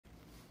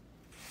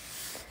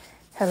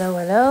Hello,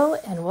 hello,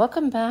 and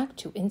welcome back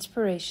to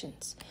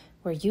Inspirations,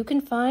 where you can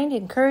find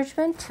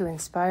encouragement to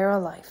inspire a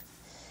life.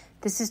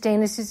 This is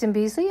Dana Susan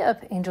Beasley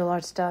of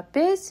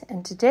angelarts.biz,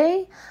 and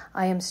today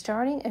I am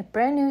starting a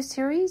brand new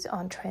series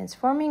on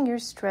transforming your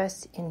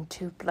stress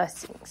into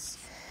blessings.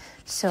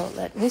 So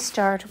let me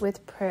start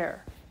with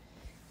prayer.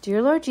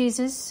 Dear Lord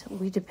Jesus,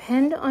 we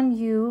depend on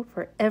you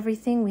for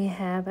everything we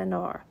have and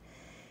are.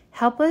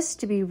 Help us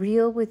to be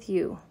real with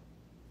you,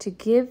 to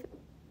give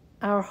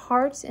our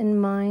hearts and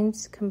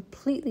minds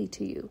completely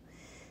to you.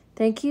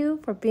 Thank you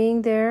for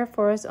being there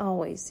for us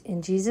always.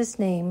 In Jesus'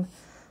 name,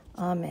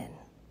 amen.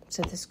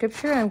 So the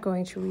scripture I'm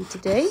going to read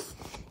today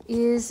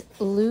is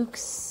Luke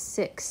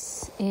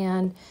 6.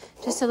 And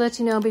just to let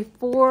you know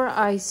before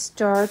I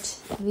start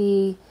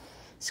the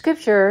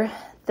scripture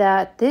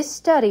that this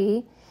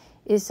study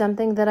is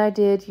something that I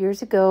did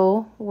years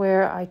ago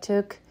where I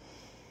took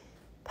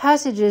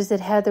passages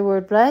that had the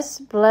word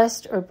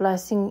blessed, or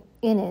blessing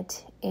in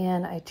it,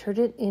 and I turned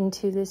it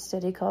into this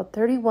study called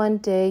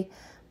 31-Day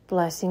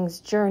Blessings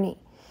Journey.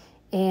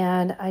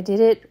 And I did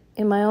it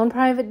in my own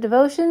private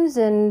devotions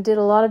and did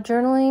a lot of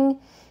journaling,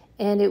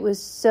 and it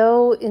was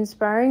so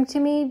inspiring to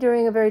me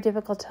during a very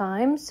difficult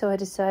time, so I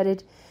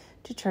decided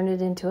to turn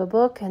it into a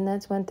book, and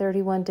that's when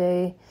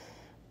 31-Day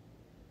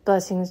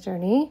Blessings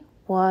Journey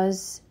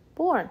was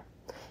born.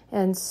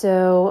 And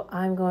so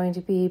I'm going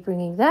to be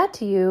bringing that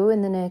to you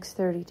in the next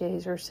 30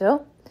 days or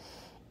so.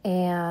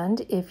 And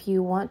if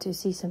you want to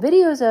see some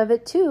videos of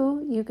it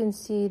too, you can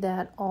see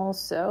that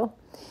also.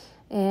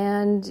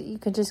 And you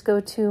can just go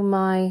to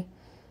my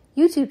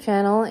YouTube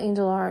channel,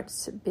 Angel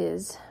Arts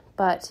Biz.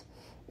 But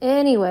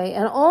anyway,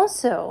 and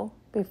also,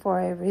 before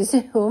I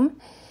resume,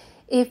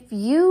 if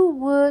you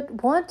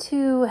would want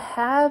to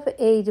have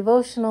a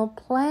devotional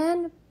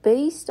plan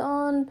based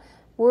on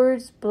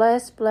words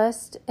blessed,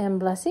 and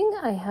blessing,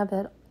 I have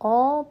that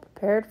all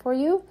prepared for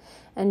you,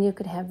 and you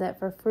can have that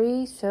for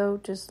free. So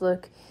just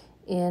look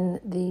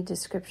in the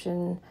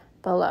description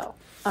below.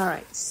 All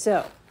right,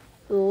 so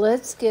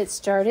let's get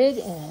started,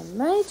 and I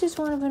might just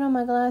want to put on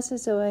my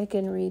glasses so I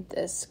can read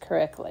this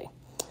correctly.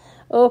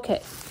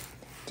 Okay.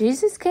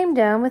 Jesus came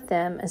down with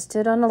them and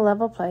stood on a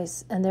level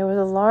place, and there was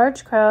a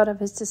large crowd of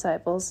his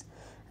disciples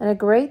and a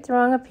great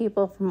throng of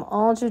people from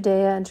all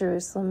Judea and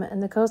Jerusalem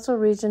and the coastal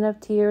region of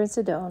Tyre and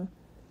Sidon,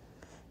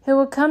 who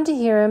would come to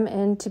hear him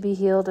and to be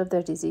healed of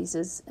their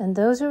diseases. And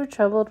those who were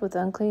troubled with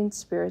unclean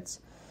spirits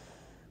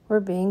were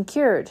being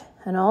cured.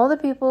 And all the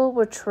people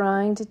were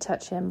trying to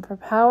touch him, for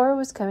power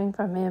was coming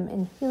from him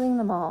in healing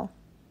them all.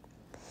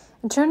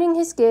 And turning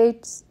his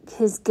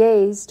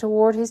gaze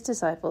toward his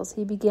disciples,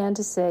 he began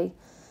to say,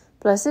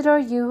 "Blessed are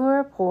you who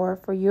are poor,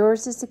 for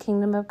yours is the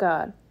kingdom of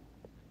God.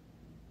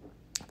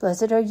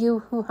 Blessed are you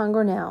who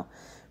hunger now,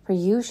 for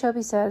you shall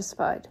be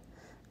satisfied.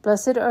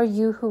 Blessed are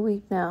you who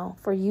weep now,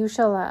 for you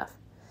shall laugh.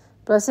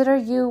 Blessed are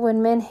you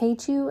when men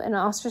hate you and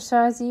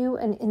ostracize you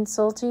and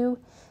insult you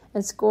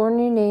and scorn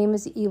your name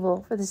as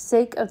evil for the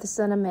sake of the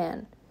Son of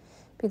Man.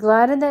 Be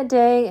glad in that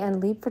day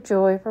and leap for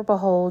joy, for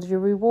behold, your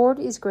reward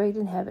is great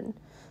in heaven.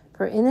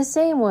 For in the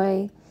same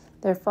way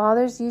their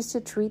fathers used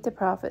to treat the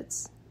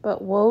prophets.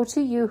 But woe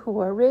to you who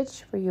are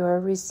rich, for you are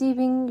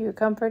receiving your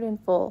comfort in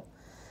full.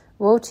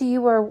 Woe to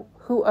you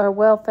who are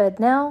well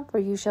fed now, for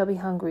you shall be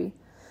hungry.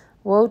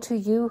 Woe to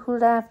you who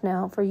laugh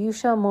now, for you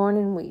shall mourn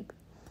and weep.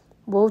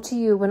 Woe to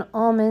you when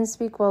all men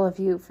speak well of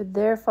you, for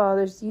their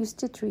fathers used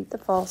to treat the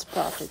false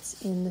prophets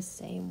in the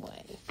same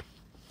way."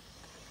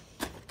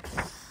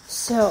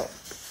 So,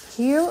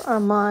 here are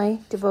my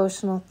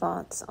devotional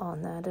thoughts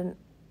on that,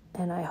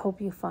 and I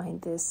hope you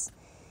find this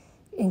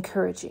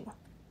encouraging.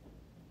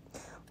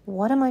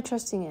 What am I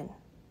trusting in?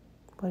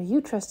 What are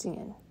you trusting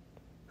in?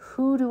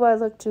 Who do I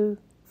look to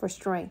for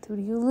strength? Who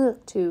do you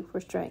look to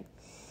for strength?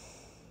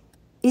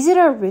 Is it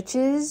our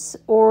riches,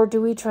 or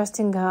do we trust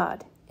in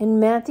God? In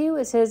Matthew,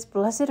 it says,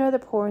 "Blessed are the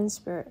poor in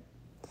spirit."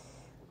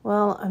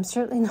 Well, I'm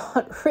certainly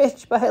not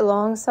rich by a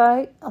long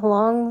sight,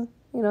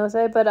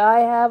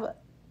 but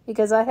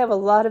because I have a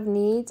lot of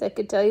needs, I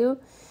could tell you,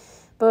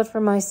 both for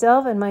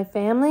myself and my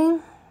family.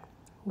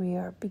 We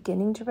are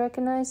beginning to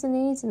recognize the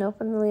needs and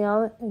openly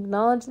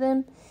acknowledge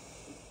them.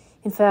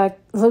 In fact,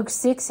 Luke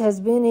 6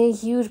 has been a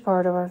huge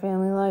part of our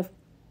family life.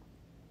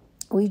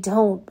 We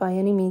don't by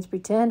any means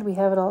pretend we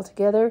have it all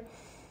together.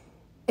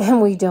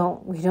 And we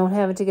don't. We don't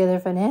have it together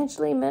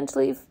financially,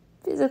 mentally,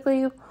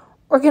 physically,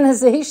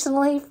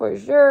 organizationally, for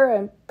sure.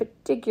 And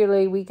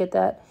particularly, we get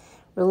that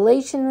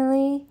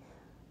relationally.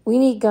 We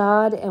need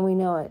God, and we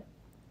know it.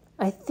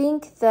 I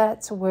think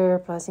that's where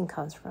blessing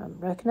comes from.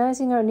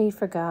 Recognizing our need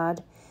for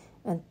God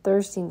and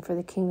thirsting for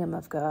the kingdom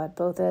of God,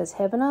 both as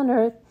heaven on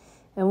earth,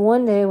 and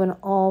one day when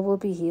all will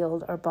be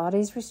healed, our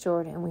bodies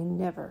restored, and we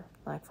never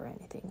lack for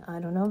anything. I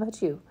don't know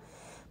about you,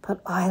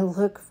 but I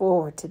look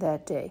forward to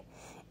that day.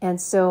 And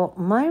so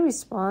my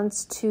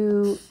response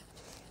to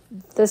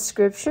the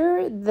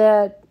scripture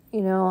that,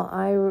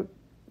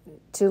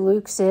 to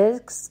Luke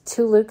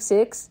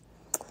 6,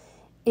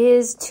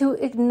 is to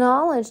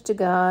acknowledge to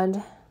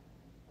God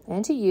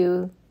and to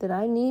you that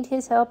I need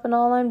his help in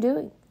all I'm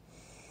doing.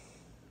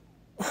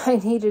 I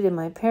need it in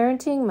my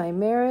parenting, my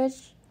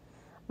marriage,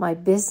 my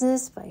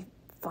business, my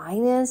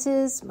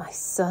finances, my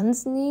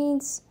son's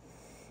needs,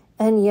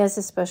 and yes,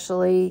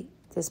 especially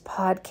this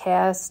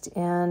podcast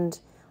and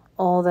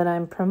all that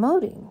I'm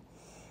promoting.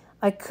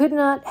 I could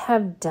not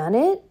have done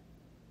it,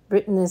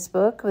 written this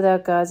book,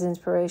 without God's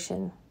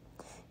inspiration.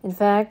 In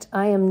fact,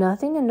 I am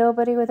nothing and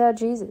nobody without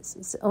Jesus.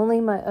 It's only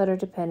my utter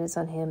dependence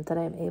on him that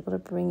I am able to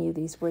bring you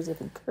these words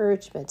of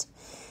encouragement.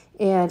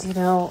 And,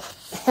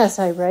 as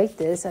I write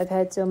this, I've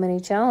had so many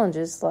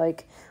challenges,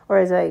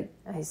 as I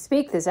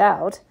speak this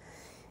out,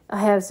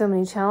 I have so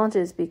many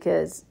challenges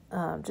because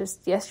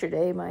just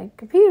yesterday my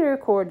computer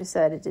cord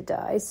decided to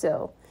die.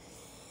 So,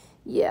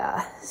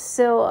 yeah.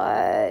 So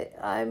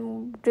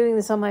I'm doing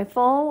this on my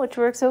phone, which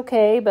works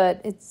okay,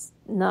 but it's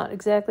not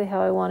exactly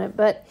how I want it.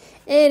 But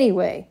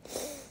anyway,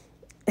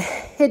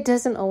 it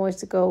doesn't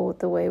always go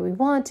the way we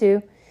want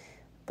to,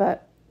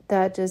 but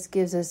that just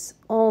gives us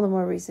all the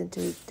more reason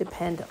to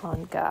depend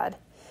on God.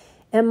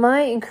 And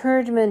my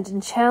encouragement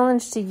and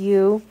challenge to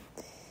you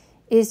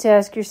is to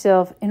ask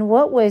yourself, in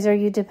what ways are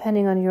you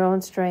depending on your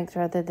own strength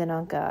rather than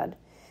on God?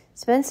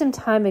 Spend some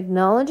time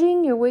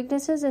acknowledging your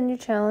weaknesses and your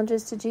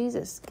challenges to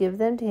Jesus. Give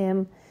them to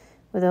him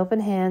with open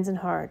hands and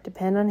heart.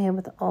 Depend on him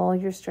with all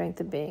your strength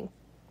of being.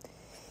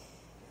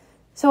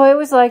 So I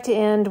always like to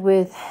end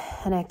with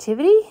an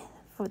activity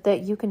that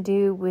you can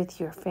do with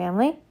your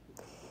family.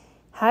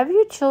 Have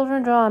your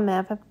children draw a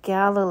map of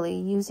Galilee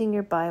using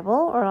your Bible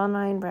or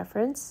online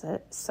reference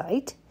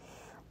site.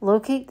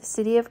 Locate the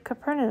city of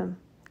Capernaum.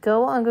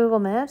 Go on Google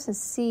Maps and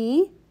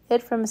see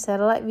it from a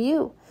satellite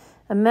view.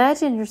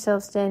 Imagine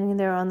yourself standing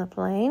there on the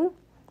plain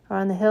or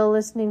on the hill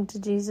listening to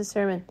Jesus'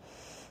 sermon.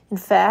 In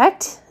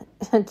fact,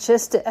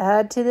 just to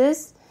add to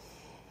this,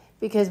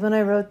 because when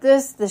I wrote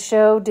this, the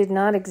show did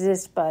not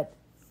exist, but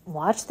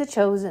watch The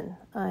Chosen.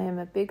 I am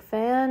a big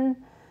fan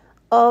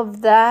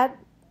of that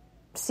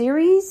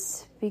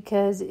series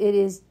because it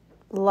is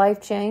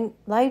life-changing,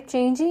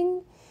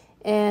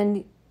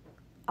 and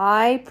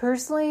I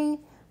personally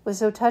was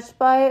so touched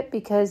by it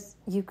because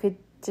you could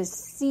just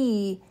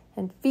see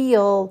and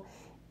feel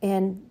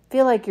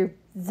like you're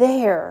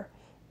there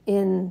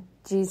in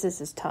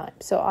Jesus' time.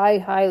 So I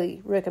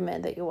highly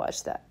recommend that you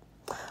watch that.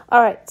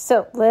 All right,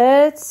 so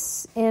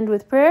let's end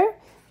with prayer.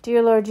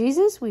 Dear Lord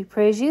Jesus, we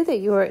praise you that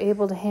you are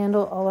able to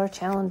handle all our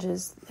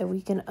challenges, that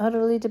we can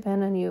utterly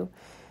depend on you.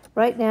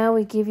 Right now,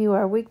 we give you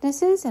our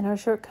weaknesses and our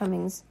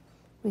shortcomings.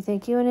 We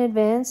thank you in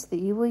advance that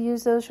you will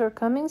use those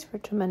shortcomings for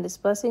tremendous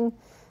blessing,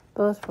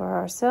 both for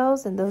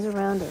ourselves and those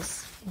around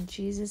us. In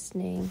Jesus'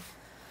 name,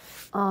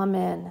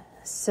 amen.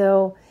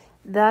 So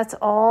that's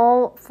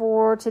all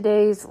for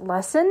today's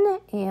lesson,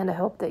 and I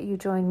hope that you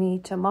join me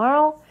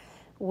tomorrow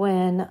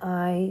when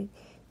I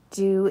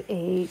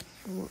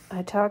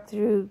talk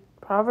through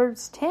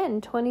Proverbs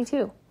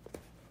 10:22.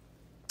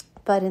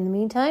 But in the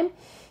meantime,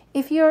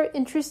 if you're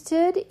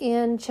interested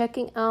in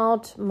checking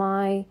out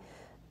my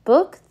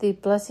book, The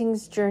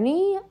Blessings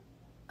Journey,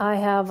 I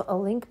have a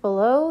link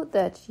below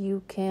that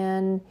you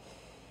can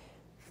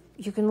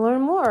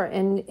learn more.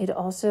 And it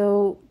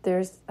also,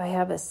 I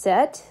have a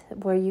set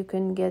where you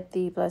can get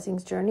the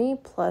Blessings Journey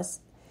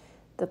plus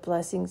the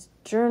Blessings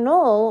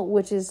Journal,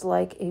 which is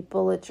like a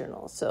bullet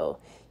journal. So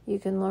you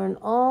can learn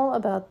all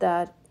about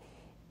that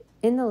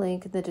in the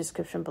link in the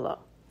description below.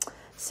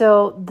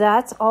 So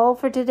that's all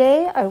for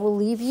today. I will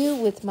leave you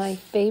with my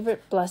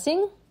favorite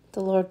blessing. The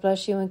Lord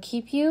bless you and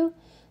keep you.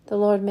 The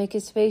Lord make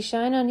his face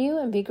shine on you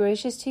and be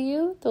gracious to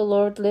you. The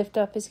Lord lift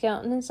up his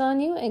countenance on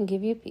you and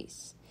give you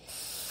peace.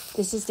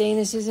 This is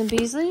Dana Susan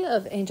Beasley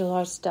of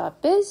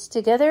AngelArts.biz.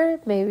 Together,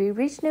 may we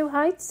reach new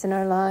heights in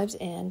our lives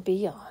and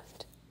beyond.